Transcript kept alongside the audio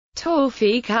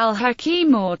Tawfiq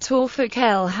al-Hakim or Tawfiq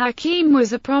al-Hakim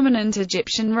was a prominent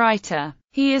Egyptian writer.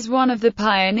 He is one of the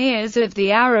pioneers of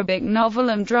the Arabic novel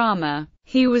and drama.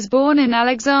 He was born in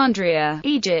Alexandria,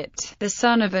 Egypt, the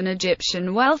son of an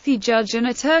Egyptian wealthy judge and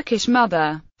a Turkish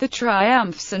mother. The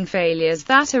triumphs and failures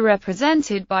that are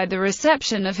represented by the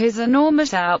reception of his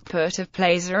enormous output of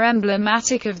plays are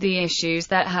emblematic of the issues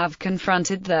that have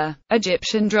confronted the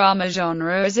Egyptian drama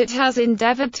genre as it has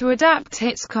endeavored to adapt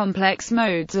its complex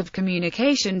modes of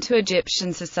communication to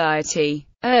Egyptian society.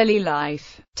 Early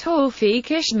life.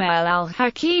 Tawfiq Ismail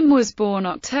al-Hakim was born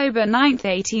October 9,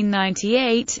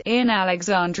 1898, in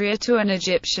Alexandria to an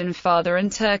Egyptian father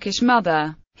and Turkish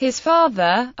mother. His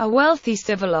father, a wealthy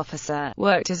civil officer,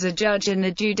 worked as a judge in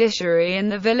the judiciary in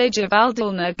the village of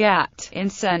al-Nagat, in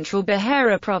central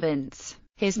Bukhara province.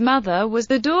 His mother was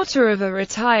the daughter of a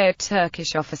retired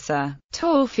Turkish officer.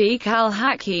 Tawfiq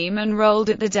al-Hakim enrolled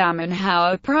at the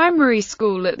Damanhur primary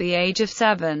school at the age of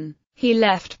 7. He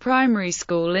left primary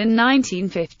school in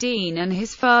 1915 and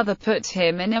his father put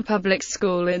him in a public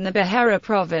school in the Bukhara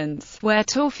province, where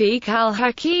Tawfiq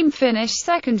al-Hakim finished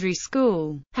secondary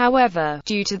school. However,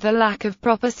 due to the lack of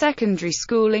proper secondary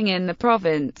schooling in the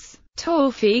province,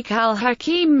 Tawfiq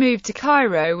al-Hakim moved to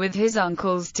Cairo with his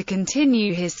uncles to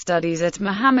continue his studies at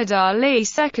Muhammad Ali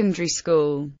Secondary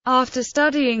School. After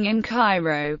studying in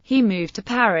Cairo, he moved to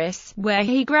Paris, where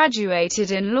he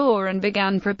graduated in law and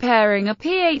began preparing a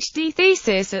PhD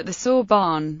thesis at the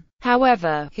Sorbonne.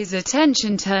 However, his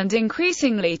attention turned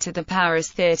increasingly to the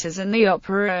Paris theatres and the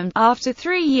opera, and after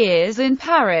 3 years in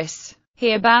Paris,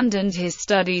 he abandoned his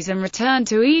studies and returned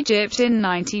to Egypt in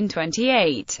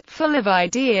 1928, full of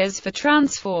ideas for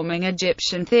transforming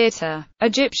Egyptian theatre,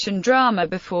 Egyptian drama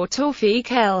before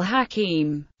Tawfiq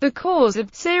al-Hakim. The cause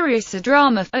of serious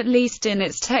drama, at least in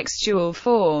its textual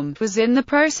form, was in the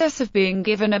process of being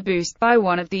given a boost by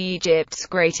one of the Egypt's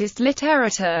greatest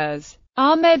litterateurs,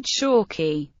 Ahmed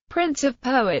Shawki, Prince of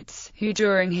Poets, who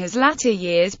during his latter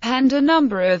years penned a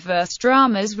number of verse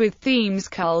dramas with themes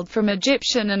culled from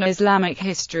Egyptian and Islamic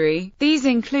history. These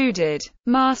included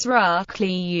Masrah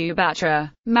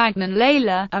Cleopatra, Magnan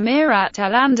Layla, Amirat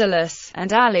al-Andalus,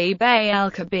 and Ali Bey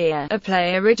al-Kabir, a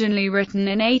play originally written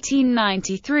in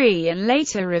 1893 and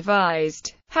later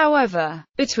revised. However,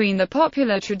 between the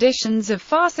popular traditions of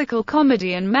farcical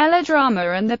comedy and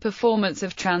melodrama and the performance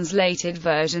of translated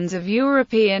versions of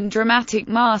European dramatic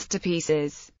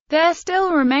masterpieces, there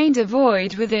still remained a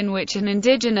void within which an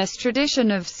indigenous tradition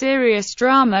of serious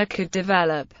drama could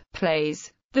develop.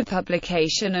 Plays. The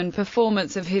publication and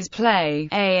performance of his play,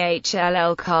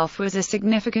 Ahl-Kahf, was a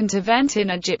significant event in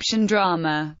Egyptian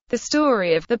drama. The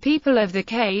story of the people of the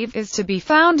cave is to be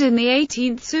found in the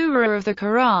 18th surah of the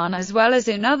Quran as well as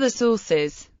in other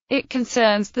sources. It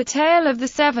concerns the tale of the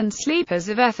 7 sleepers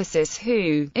of Ephesus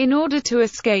who, in order to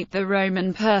escape the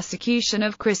Roman persecution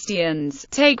of Christians,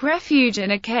 take refuge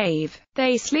in a cave.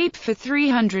 They sleep for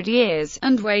 300 years,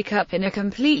 and wake up in a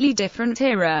completely different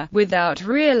era, without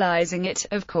realizing it,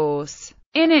 of course.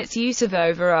 In its use of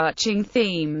overarching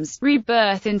themes,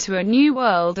 rebirth into a new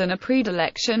world and a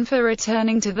predilection for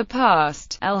returning to the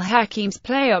past, al-Hakim's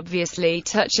play obviously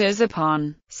touches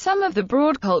upon some of the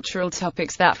broad cultural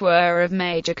topics that were of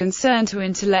major concern to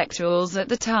intellectuals at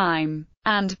the time.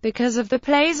 And, because of the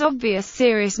play's obvious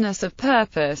seriousness of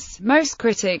purpose, most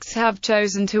critics have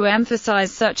chosen to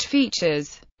emphasize such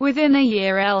features. Within a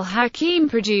year al-Hakim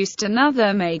produced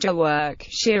another major work,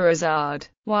 Shirazad.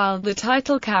 While the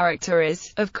title character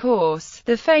is, of course,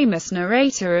 the famous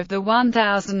narrator of the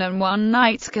 1001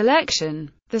 Nights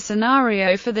collection, the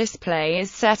scenario for this play is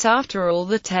set after all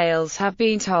the tales have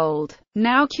been told.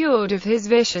 Now cured of his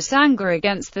vicious anger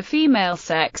against the female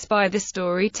sex by the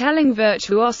storytelling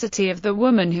virtuosity of the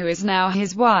woman who is now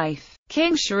his wife,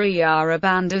 King Shahryar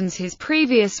abandons his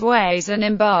previous ways and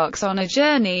embarks on a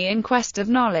journey in quest of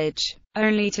knowledge,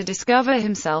 only to discover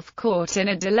himself caught in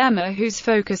a dilemma whose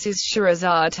focus is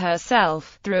Shahrazad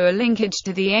herself. Through a linkage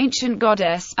to the ancient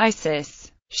goddess, Isis,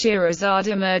 Shahrazad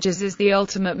emerges as the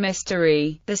ultimate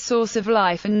mystery, the source of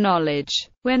life and knowledge.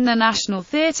 When the National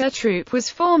Theatre troupe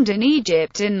was formed in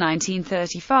Egypt in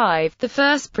 1935, the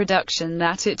first production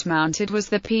that it mounted was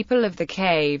The People of the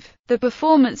Cave. The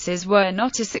performances were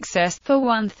not a success. For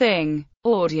one thing,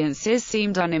 audiences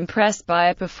seemed unimpressed by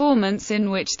a performance in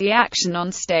which the action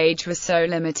on stage was so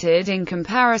limited in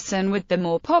comparison with the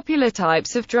more popular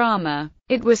types of drama.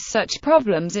 It was such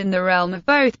problems in the realm of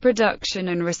both production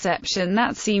and reception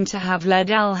that seem to have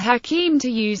led al-Hakim to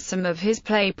use some of his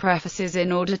play prefaces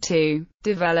in order to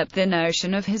develop the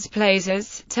notion of his plays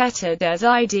as têtes des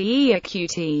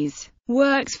idées,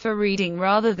 works for reading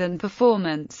rather than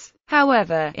performance.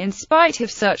 However, in spite of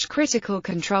such critical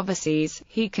controversies,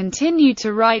 he continued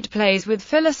to write plays with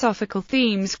philosophical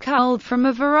themes culled from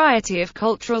a variety of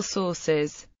cultural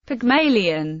sources.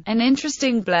 Pygmalion, an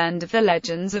interesting blend of the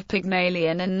legends of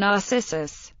Pygmalion and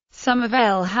Narcissus. Some of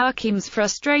al-Hakim's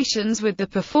frustrations with the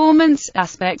performance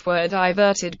aspect were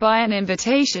diverted by an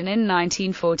invitation in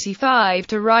 1945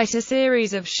 to write a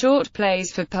series of short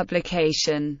plays for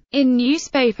publication in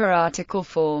newspaper article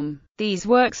form. These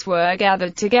works were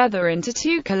gathered together into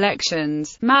two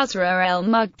collections, Mazra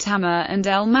el-Mugtama and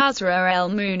el-Mazra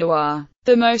el-Munawar.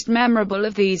 The most memorable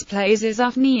of these plays is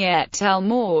Afniyat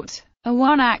el-Mort, a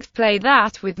one-act play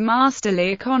that, with masterly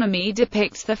economy,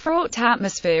 depicts the fraught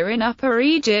atmosphere in Upper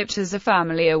Egypt as a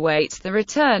family awaits the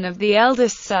return of the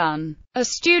eldest son, a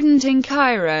student in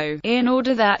Cairo, in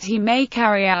order that he may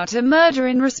carry out a murder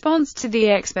in response to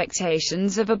the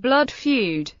expectations of a blood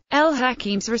feud.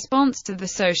 Al-Hakim's response to the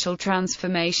social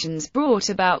transformations brought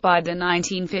about by the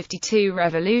 1952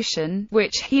 revolution,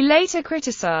 which he later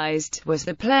criticized, was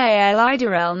the play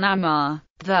El-Ida el-Namar.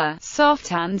 The soft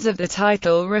hands of the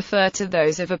title refer to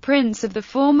those of a prince of the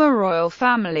former royal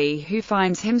family who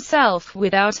finds himself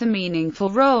without a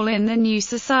meaningful role in the new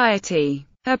society,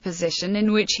 a position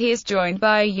in which he is joined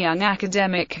by a young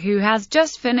academic who has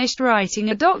just finished writing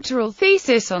a doctoral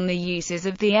thesis on the uses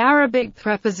of the Arabic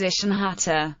preposition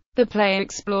hatta. The play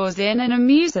explores in an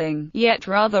amusing, yet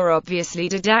rather obviously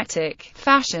didactic,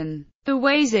 fashion the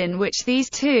ways in which these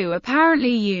two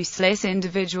apparently useless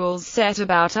individuals set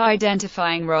about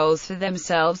identifying roles for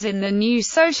themselves in the new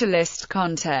socialist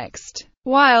context.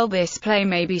 While this play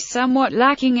may be somewhat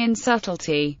lacking in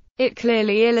subtlety, it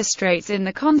clearly illustrates in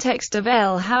the context of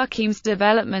al-Hakim's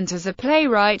development as a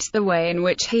playwright the way in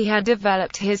which he had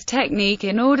developed his technique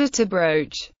in order to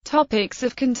broach topics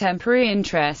of contemporary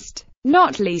interest,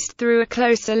 not least through a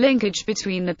closer linkage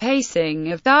between the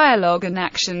pacing of dialogue and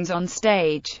actions on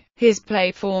stage. His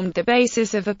play formed the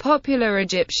basis of a popular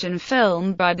Egyptian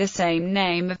film by the same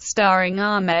name, starring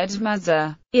Ahmed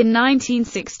Mazza. In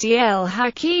 1960,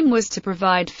 al-Hakim was to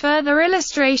provide further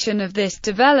illustration of this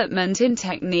development in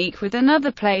technique with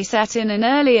another play set in an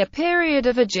earlier period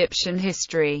of Egyptian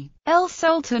history,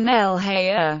 El-Sultan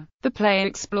el-Hayya. The play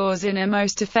explores in a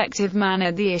most effective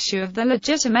manner the issue of the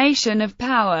legitimation of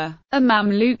power. A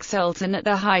Mamluk sultan at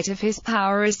the height of his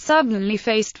power is suddenly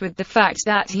faced with the fact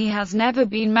that he has never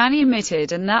been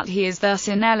manumitted and that he is thus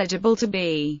ineligible to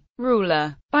be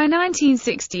ruler. By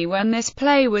 1960, when this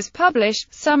play was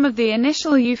published, some of the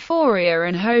initial euphoria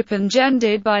and hope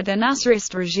engendered by the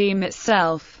Nasserist regime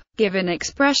itself, given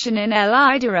expression in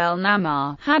El-Ida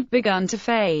el-Namar, had begun to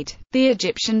fade. The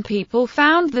Egyptian people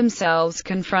found themselves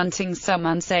confronting some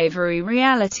unsavory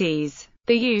realities.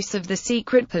 The use of the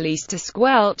secret police to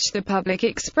squelch the public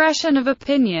expression of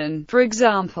opinion, for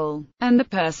example, and the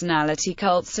personality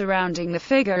cult surrounding the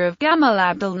figure of Gamal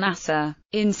Abdel Nasser.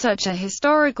 In such a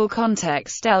historical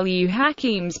context,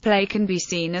 al-Hakim's play can be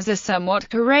seen as a somewhat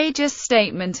courageous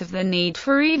statement of the need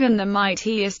for even the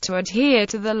mightiest to adhere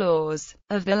to the laws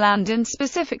of the land, and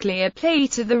specifically a plea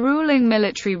to the ruling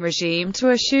military regime to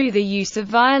eschew the use of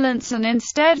violence and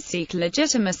instead seek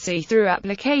legitimacy through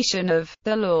application of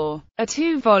the law. A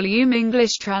two-volume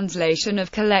English translation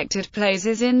of collected plays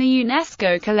is in the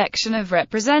UNESCO collection of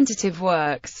representative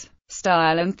works,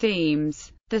 style and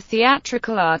themes. The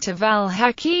theatrical art of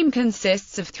al-Hakim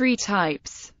consists of three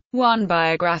types. 1.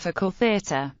 Biographical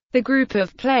theatre. The group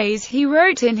of plays he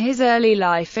wrote in his early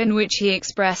life in which he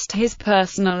expressed his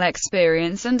personal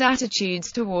experience and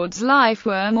attitudes towards life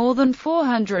were more than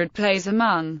 400 plays,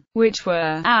 among which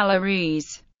were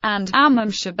Al-Ariz and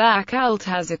Amam Shabak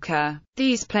al-Tazaka.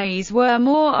 These plays were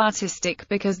more artistic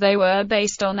because they were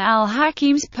based on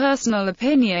al-Hakim's personal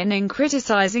opinion in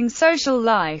criticizing social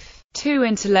life. 2.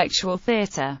 Intellectual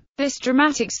theatre. This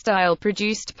dramatic style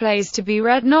produced plays to be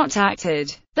read, not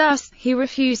acted. Thus, he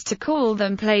refused to call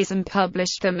them plays and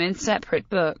published them in separate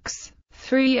books.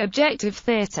 3. Objective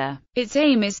theatre. Its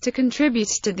aim is to contribute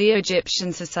to the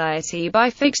Egyptian society by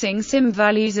fixing some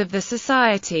values of the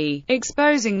society,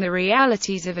 exposing the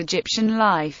realities of Egyptian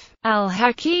life.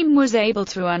 Al-Hakim was able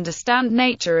to understand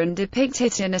nature and depict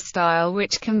it in a style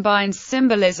which combines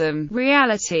symbolism,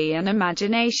 reality and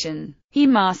imagination. He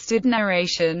mastered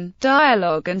narration,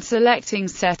 dialogue and selecting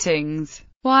settings.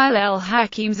 While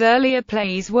al-Hakim's earlier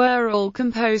plays were all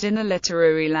composed in the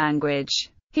literary language,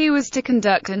 he was to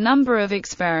conduct a number of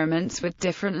experiments with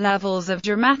different levels of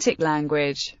dramatic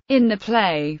language. In the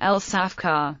play,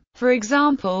 El-Safkar, for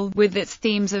example, with its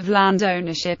themes of land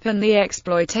ownership and the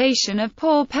exploitation of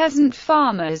poor peasant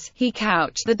farmers, he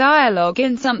couched the dialogue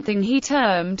in something he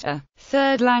termed a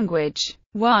third language.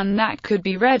 one that could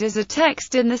be read as a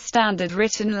text in the standard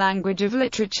written language of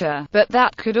literature, but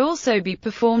that could also be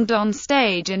performed on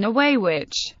stage in a way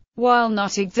which, while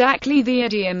not exactly the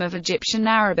idiom of Egyptian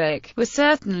Arabic, was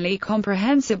certainly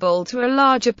comprehensible to a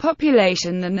larger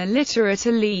population than the literate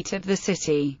elite of the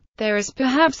city. There is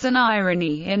perhaps an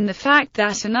irony in the fact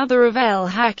that another of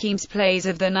al-Hakim's plays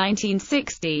of the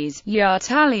 1960s, Ya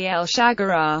Tali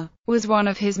el-Shagara, was one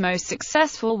of his most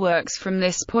successful works from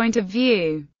this point of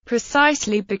view,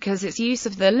 precisely because its use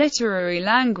of the literary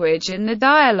language in the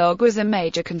dialogue was a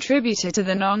major contributor to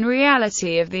the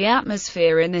non-reality of the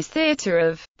atmosphere in this theatre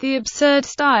of the absurd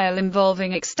style,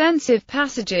 involving extensive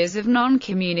passages of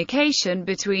non-communication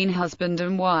between husband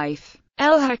and wife.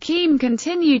 Al-Hakim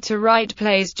continued to write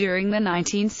plays during the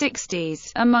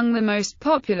 1960s, among the most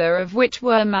popular of which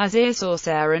were Mazir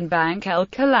Sorcer and Bank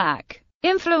el-Kalak.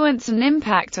 Influence and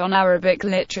impact on Arabic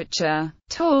literature.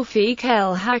 Tawfiq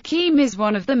al-Hakim is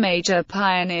one of the major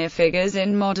pioneer figures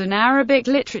in modern Arabic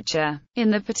literature.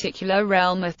 In the particular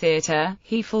realm of theatre,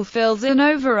 he fulfills an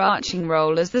overarching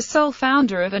role as the sole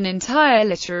founder of an entire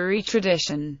literary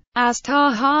tradition. As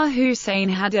Taha Hussein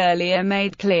had earlier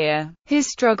made clear, his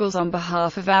struggles on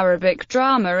behalf of Arabic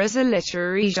drama as a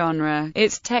literary genre,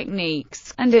 its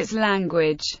techniques, and its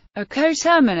language, are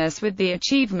coterminous with the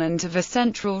achievement of a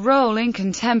central role in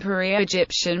contemporary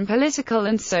Egyptian political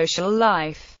and social life.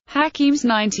 Hakim's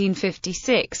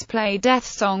 1956 play Death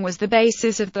Song was the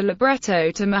basis of the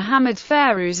libretto to Muhammad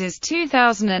Fairouz's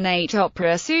 2008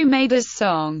 opera Sumaida's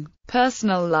Song.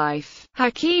 Personal life.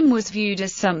 Hakim was viewed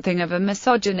as something of a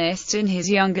misogynist in his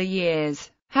younger years,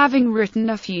 having written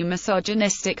a few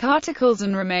misogynistic articles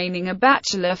and remaining a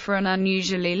bachelor for an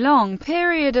unusually long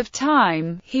period of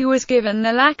time. He was given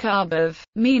the laqab of,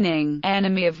 meaning,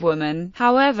 enemy of woman.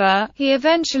 However, he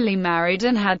eventually married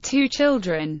and had 2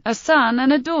 children, a son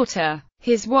and a daughter.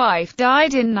 His wife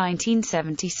died in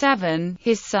 1977,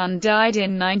 his son died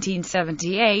in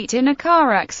 1978 in a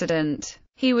car accident.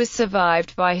 He was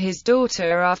survived by his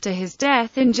daughter after his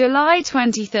death in July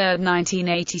 23,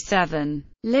 1987.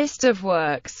 List of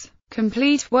works.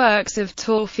 Complete works of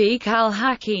Tawfiq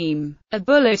al-Hakim. A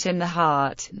Bullet in the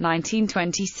Heart,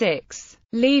 1926.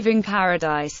 Leaving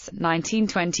Paradise,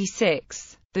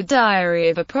 1926. The Diary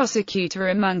of a Prosecutor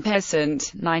Among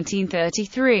Peasant,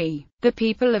 1933. The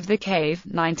People of the Cave,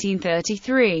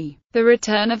 1933. The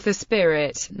Return of the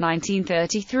Spirit,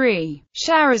 1933.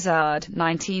 Shahrazad,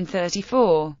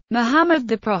 1934. Muhammad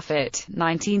the Prophet,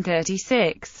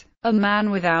 1936. A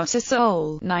Man Without a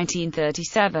Soul,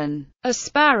 1937. A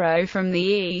Sparrow from the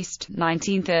East,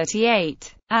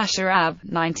 1938. Asharab,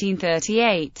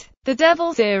 1938. The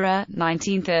Devil's Era,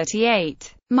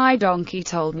 1938. My Donkey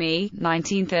Told Me,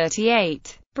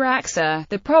 1938. Braxa,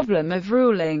 The Problem of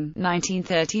Ruling,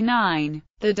 1939.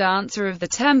 The Dancer of the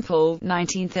Temple,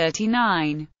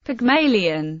 1939.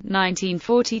 Pygmalion,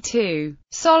 1942.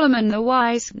 Solomon the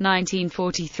Wise,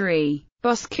 1943.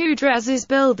 Boscudraz's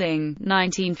Building,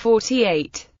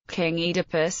 1948. King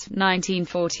Oedipus,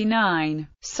 1949.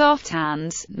 Soft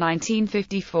Hands,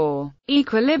 1954.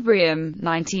 Equilibrium,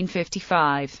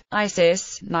 1955.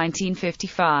 Isis,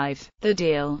 1955. The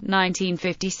Deal,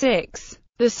 1956.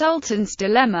 The Sultan's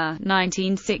Dilemma,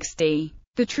 1960.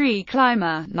 The Tree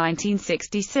Climber,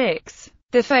 1966.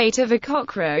 The Fate of a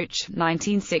Cockroach,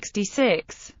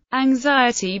 1966.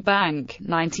 Anxiety Bank,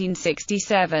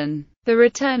 1967. The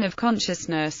Return of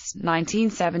Consciousness,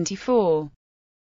 1974.